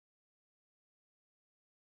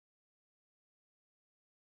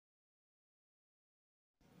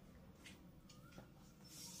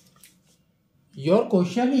Your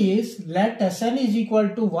question is, let Sn is equal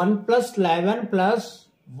to 1 plus 11 plus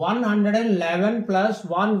 111 plus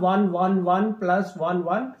 1111 plus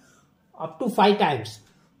 11 up to 5 times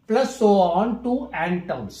plus so on to n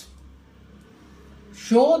terms.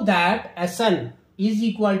 Show that Sn is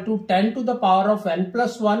equal to 10 to the power of n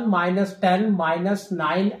plus 1 minus 10 minus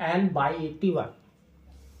 9n by 81.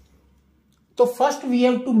 So first we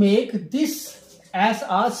have to make this as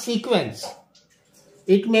a sequence.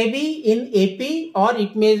 It may be in AP or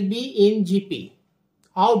it may be in GP.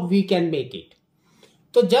 How we can make it?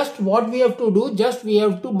 So just what we have to do, just we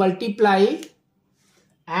have to multiply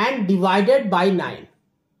and divide it by 9.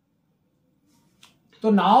 So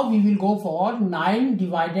now we will go for 9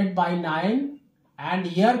 divided by 9, and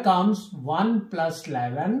here comes 1 plus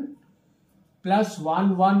 11 plus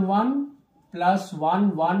 111 plus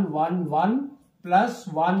 1111 plus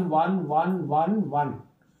 11111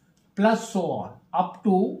 plus so on up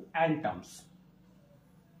to n terms.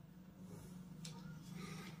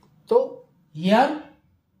 So here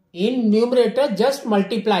in numerator just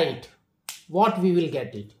multiply it. What we will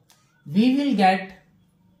get it? We will get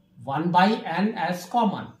 1 by n as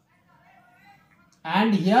common.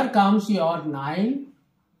 And here comes your 9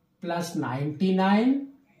 plus 99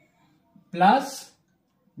 plus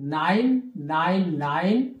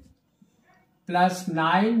 999 plus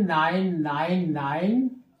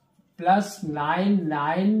 9999 plus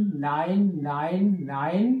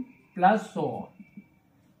 99999 plus so on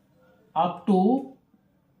up to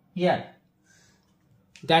here.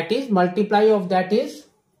 That is, multiply of that is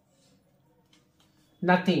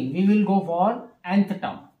nothing. We will go for nth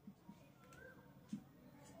term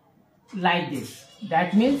like this.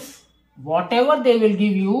 That means whatever they will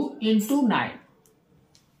give you into 9.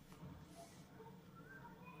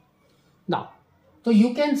 Now, so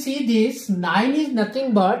you can see this 9 is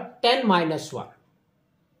nothing but 10 minus 1.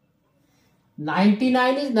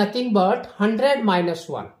 99 is nothing but 100 minus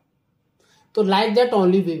 1. So like that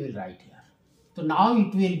only we will write here. So now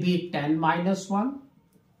it will be 10 minus 1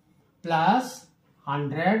 plus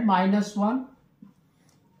 100 minus 1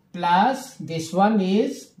 plus this one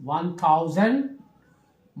is 1000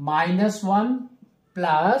 minus 1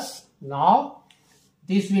 plus now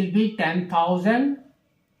this will be 10,000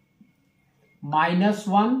 minus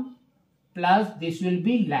 1 plus this will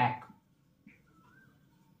be lakh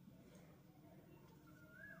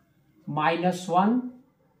minus 1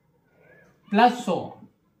 plus so on.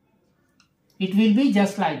 It will be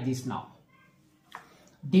just like this now.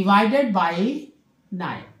 Divided by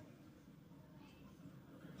 9.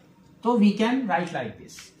 So we can write like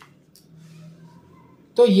this.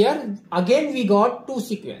 So here again we got two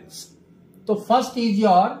sequences. So first is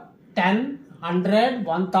your 10, 100,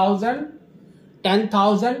 1000,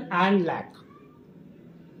 10,000 and lakh.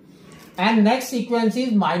 And next sequence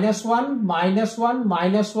is minus 1, minus 1,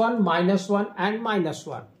 minus 1, minus 1 and minus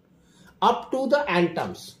 1 up to the n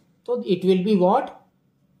terms. So it will be what?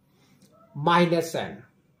 Minus n.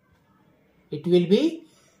 It will be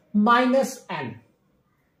minus n.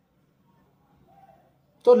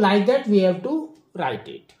 So like that we have to write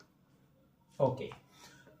it. Okay.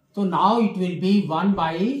 So now it will be 1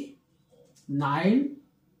 by 9.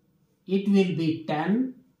 It will be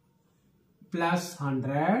 10 plus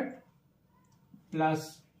 100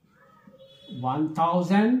 plus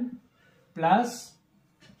 1000 plus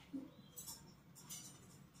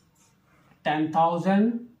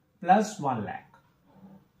 10,000 plus 1 lakh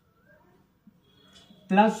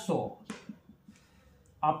plus so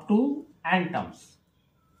up to n terms.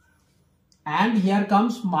 And here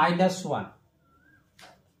comes minus 1.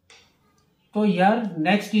 So here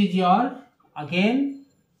next is your, again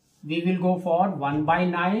we will go for 1 by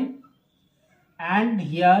 9 and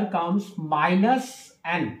here comes minus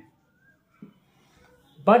n.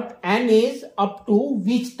 But n is up to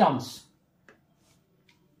which terms?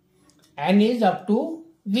 N is up to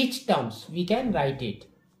which terms? We can write it.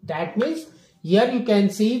 That means here you can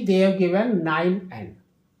see they have given 9n.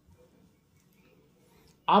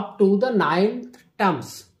 Up to the 9th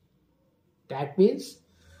terms. That means,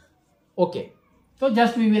 okay. So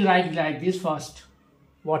just we will write like this first,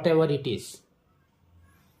 whatever it is.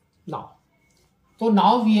 Now, so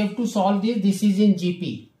now we have to solve this. This is in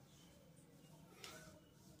GP.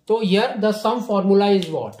 So here the sum formula is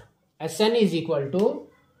what? Sn is equal to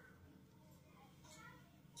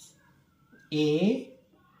A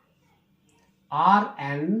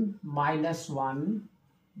Rn minus 1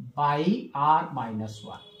 by R minus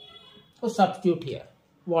 1. So substitute here.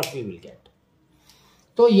 What we will get?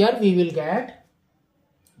 So here we will get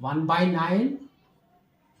 1 by 9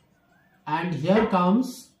 and here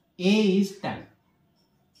comes A is 10.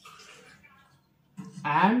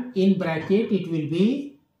 and in bracket it will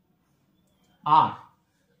be R.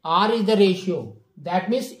 R is the ratio. That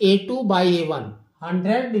means A2 by A1.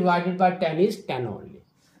 100 divided by 10 is 10 only.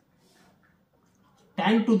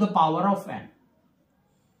 10 to the power of n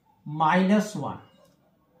minus 1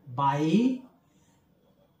 by,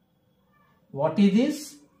 what is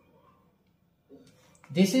this?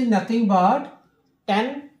 This is nothing but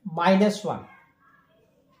 10 minus 1.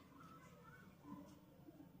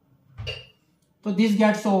 So this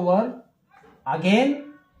gets over.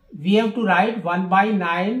 Again we have to write 1 by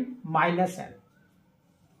 9 minus n.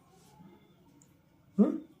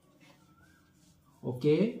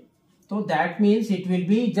 Okay. So that means it will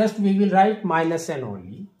be just, we will write minus n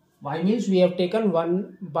only. Why? Means we have taken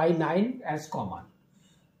 1 by 9 as common.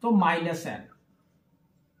 So minus n.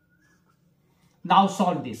 Now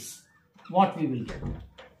solve this. What we will get?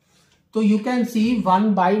 So you can see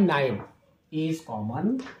 1 by 9 is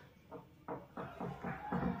common.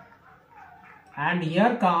 And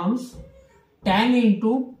here comes 10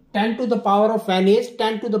 into 10 to the power of n is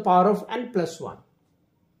 10 to the power of n plus 1.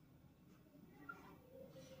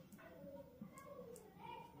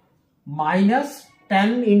 Minus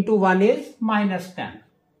 10 into 1 is minus 10.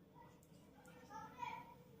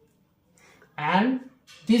 And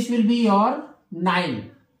this will be your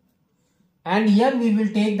 9. And here we will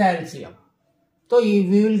take the LCM. So we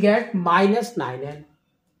will get minus 9n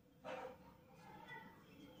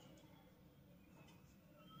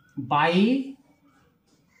by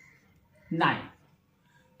 9.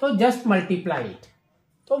 So just multiply it.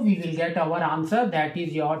 So we will get our answer, that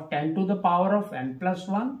is your 10 to the power of n plus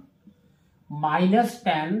 1 minus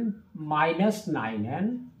 10 minus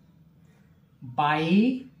 9n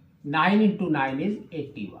by 9 into 9 is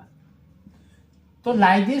 81. So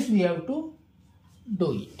like this we have to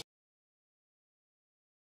do it.